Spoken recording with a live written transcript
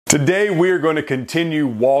Today we are going to continue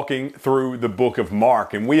walking through the book of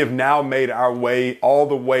Mark, and we have now made our way all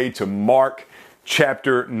the way to Mark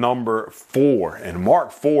chapter number 4. And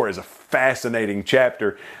Mark 4 is a fascinating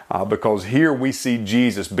chapter because here we see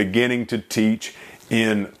Jesus beginning to teach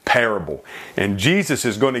in parable. And Jesus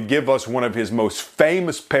is going to give us one of his most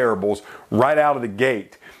famous parables right out of the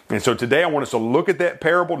gate. And so today I want us to look at that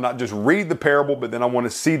parable, not just read the parable, but then I want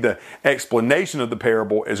to see the explanation of the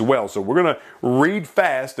parable as well. So we're going to read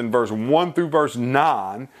fast in verse 1 through verse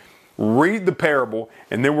 9, read the parable,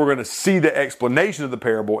 and then we're going to see the explanation of the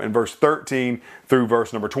parable in verse 13 through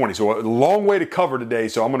verse number 20. So a long way to cover today,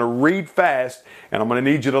 so I'm going to read fast, and I'm going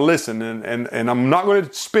to need you to listen. And I'm not going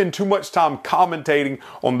to spend too much time commentating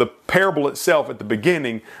on the parable itself at the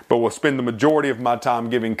beginning, but we'll spend the majority of my time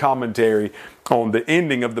giving commentary on the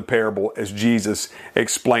ending of the parable as Jesus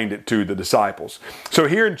explained it to the disciples. So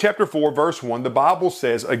here in chapter 4, verse 1, the Bible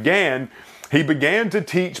says, "Again, he began to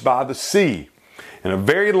teach by the sea, and a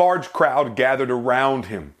very large crowd gathered around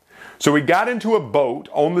him. So he got into a boat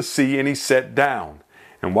on the sea and he sat down.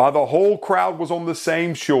 And while the whole crowd was on the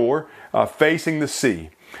same shore, facing the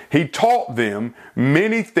sea, he taught them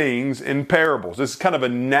many things in parables." This is kind of a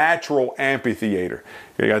natural amphitheater.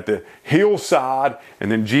 You got the hillside,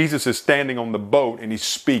 and then Jesus is standing on the boat and he's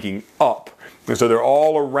speaking up. And so they're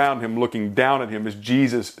all around him looking down at him as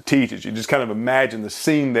Jesus teaches. You just kind of imagine the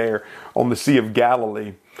scene there on the Sea of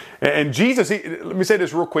Galilee. And Jesus, let me say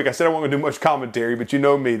this real quick. I said I wasn't going to do much commentary, but you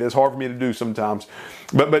know me, that's hard for me to do sometimes.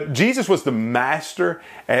 But Jesus was the master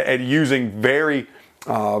at using very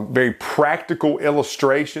practical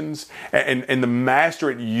illustrations and the master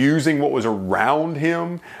at using what was around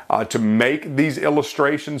him to make these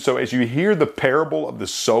illustrations. So as you hear the parable of the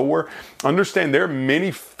sower, understand there are many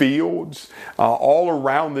fields all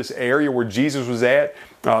around this area where Jesus was at.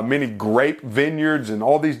 Many grape vineyards and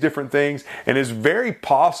all these different things. And it's very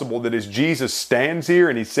possible that as Jesus stands here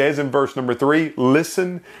and he says in verse number 3,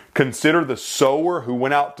 "Listen, consider the sower who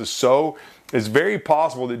went out to sow." It's very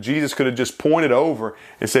possible that Jesus could have just pointed over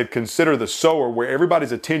and said, "Consider the sower," where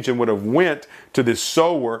everybody's attention would have went to this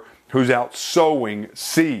sower who's out sowing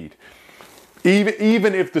seed.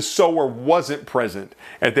 Even if the sower wasn't present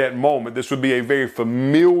at that moment, this would be a very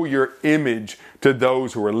familiar image to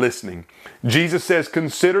those who are listening. Jesus says,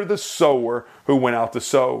 "Consider the sower who went out to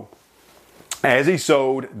sow. As he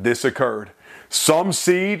sowed, this occurred. Some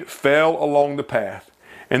seed fell along the path,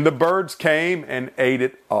 and the birds came and ate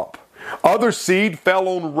it up. Other seed fell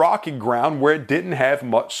on rocky ground where it didn't have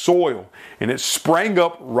much soil, and it sprang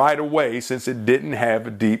up right away since it didn't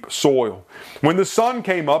have deep soil. When the sun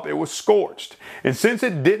came up, it was scorched, and since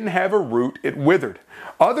it didn't have a root, it withered.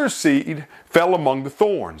 Other seed fell among the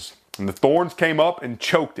thorns, and the thorns came up and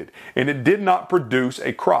choked it, and it did not produce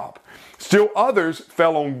a crop. Still others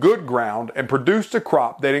fell on good ground and produced a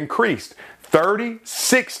crop that increased 30,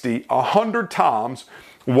 60, 100 times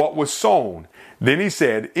what was sown." Then he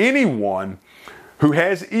said, "Anyone who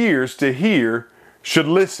has ears to hear should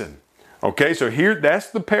listen." Okay, so here, that's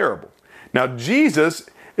the parable. Now Jesus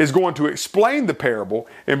is going to explain the parable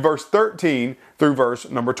in verse 13 through verse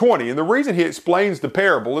number 20. And the reason he explains the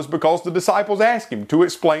parable is because the disciples asked him to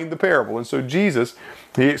explain the parable. And so Jesus,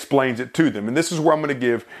 he explains it to them. And this is where I'm going to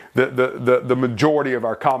give the majority of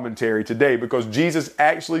our commentary today, because Jesus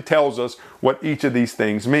actually tells us what each of these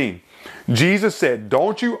things mean. Jesus said,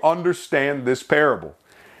 "Don't you understand this parable?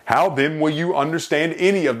 How then will you understand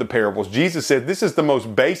any of the parables?" Jesus said this is the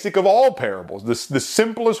most basic of all parables, the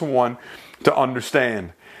simplest one to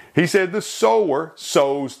understand. He said, "The sower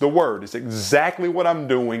sows the word." It's exactly what I'm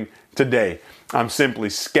doing today. I'm simply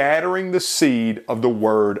scattering the seed of the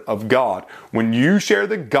word of God. When you share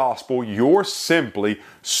the gospel, you're simply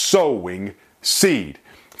sowing seed.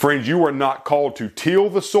 Friends, you are not called to till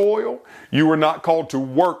the soil. You are not called to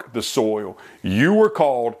work the soil. You are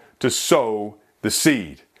called to sow the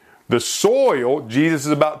seed. The soil, Jesus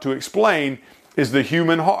is about to explain, is the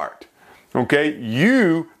human heart. Okay?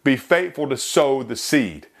 You be faithful to sow the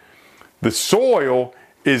seed. The soil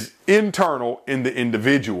is internal in the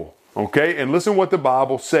individual. Okay? And listen what the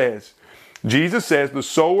Bible says. Jesus says the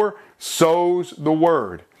sower sows the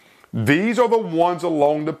word. "These are the ones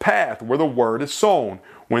along the path where the word is sown.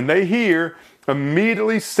 When they hear,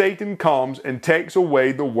 immediately Satan comes and takes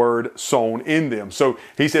away the word sown in them." So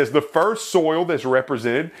he says the first soil that's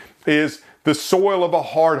represented is the soil of a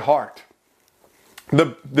hard heart.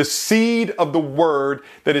 The seed of the word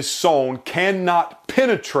that is sown cannot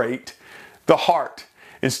penetrate the heart.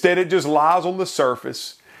 Instead, it just lies on the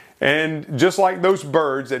surface. And just like those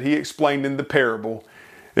birds that he explained in the parable,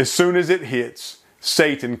 as soon as it hits,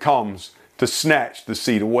 Satan comes to snatch the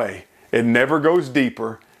seed away. It never goes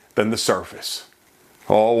deeper than the surface.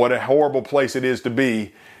 Oh, what a horrible place it is to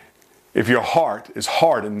be if your heart is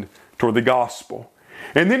hardened toward the gospel.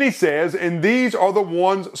 And then he says, and these are the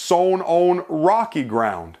ones sown on rocky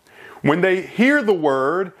ground. When they hear the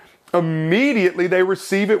word, immediately they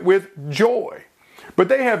receive it with joy. But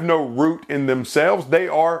they have no root in themselves. They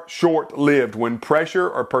are short-lived. When pressure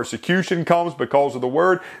or persecution comes because of the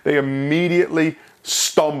word, they immediately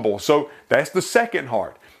stumble. So that's the second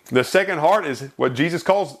heart. The second heart is what Jesus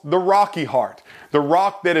calls the rocky heart. The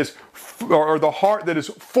rock that is, or the heart that is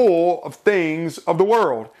full of things of the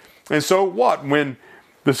world. And so what? When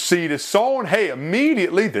the seed is sown, hey,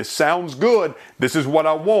 immediately this sounds good. This is what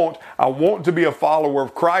I want. I want to be a follower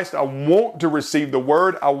of Christ. I want to receive the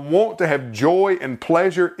word. I want to have joy and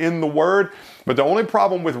pleasure in the word. But the only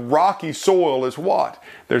problem with rocky soil is what?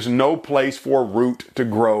 There's no place for a root to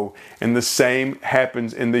grow. And the same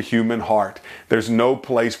happens in the human heart. There's no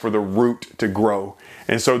place for the root to grow.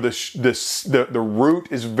 And so the root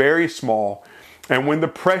is very small. And when the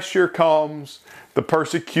pressure comes, the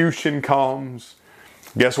persecution comes,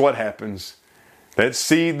 guess what happens? That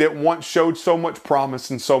seed that once showed so much promise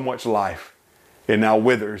and so much life, it now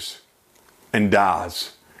withers and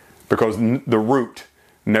dies because the root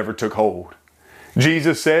never took hold.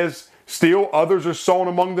 Jesus says, still others are sown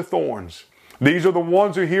among the thorns. These are the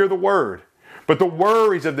ones who hear the word. But the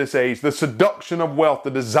worries of this age, the seduction of wealth,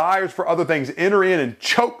 the desires for other things enter in and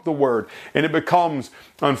choke the word, and it becomes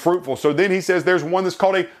unfruitful. So then he says there's one that's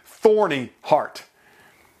called a thorny heart.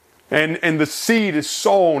 And the seed is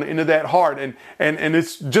sown into that heart. And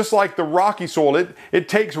it's just like the rocky soil. It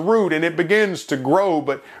takes root and it begins to grow.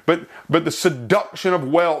 But the seduction of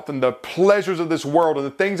wealth and the pleasures of this world and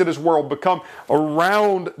the things of this world become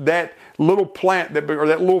around that little plant or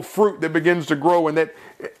that little fruit that begins to grow. And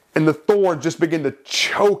the thorns just begin to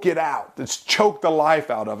choke it out. It's choke the life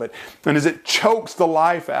out of it. And as it chokes the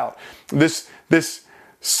life out, this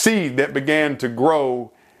seed that began to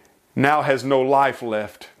grow now has no life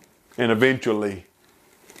left. And eventually,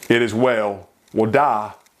 it as well will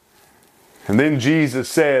die. And then Jesus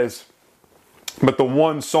says, but the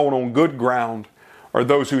ones sown on good ground are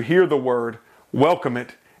those who hear the word, welcome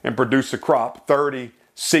it, and produce a crop 30,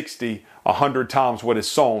 60, 100 times what is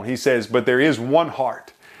sown. He says, but there is one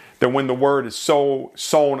heart that when the word is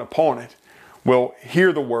sown upon it, will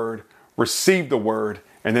hear the word, receive the word,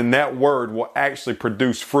 and then that word will actually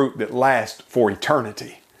produce fruit that lasts for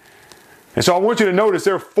eternity. And so I want you to notice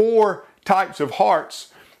there are 4 types of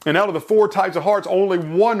hearts. And out of the 4 types of hearts, only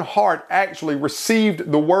one heart actually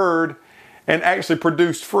received the word and actually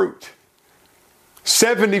produced fruit.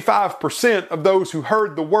 75% of those who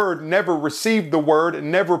heard the word never received the word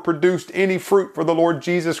and never produced any fruit for the Lord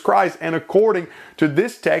Jesus Christ. And according to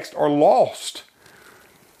this text, are lost.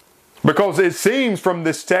 Because it seems from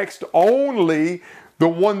this text only the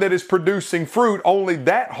one that is producing fruit, only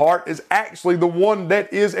that heart is actually the one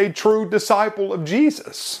that is a true disciple of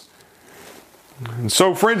Jesus. And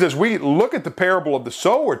so, friends, as we look at the parable of the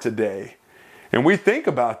sower today, and we think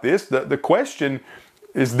about this, the question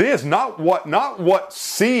is this: not what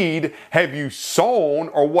seed have you sown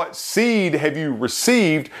or what seed have you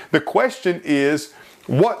received. The question is,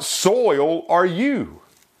 what soil are you?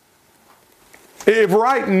 If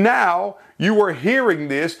right now you are hearing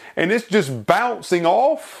this and it's just bouncing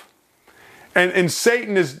off and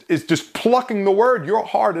Satan is just plucking the word, your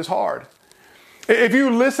heart is hard. If you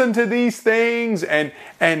listen to these things and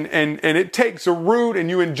it takes a root and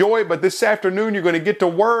you enjoy it, but this afternoon you're going to get to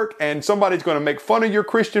work and somebody's going to make fun of your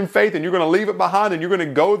Christian faith and you're going to leave it behind and you're going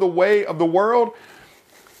to go the way of the world,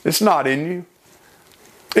 it's not in you.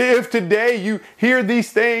 If today you hear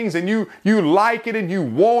these things and you like it and you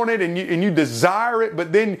want it and you desire it,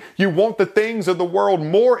 but then you want the things of the world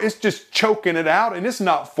more, it's just choking it out and it's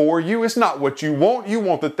not for you. It's not what you want. You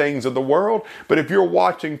want the things of the world. But if you're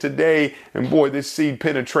watching today and boy, this seed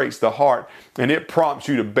penetrates the heart and it prompts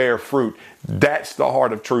you to bear fruit, that's the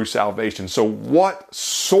heart of true salvation. So what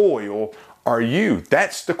soil are you?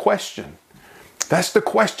 That's the question. That's the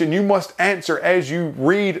question you must answer as you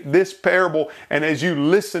read this parable and as you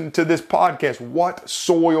listen to this podcast. What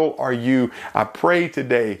soil are you? I pray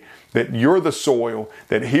today that you're the soil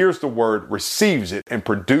that hears the word, receives it, and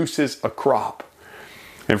produces a crop.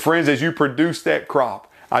 And friends, as you produce that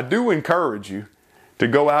crop, I do encourage you to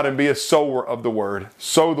go out and be a sower of the word.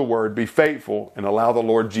 Sow the word, be faithful, and allow the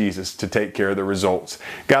Lord Jesus to take care of the results.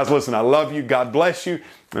 Guys, listen, I love you. God bless you.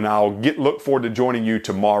 And I'll look forward to joining you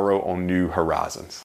tomorrow on New Horizons.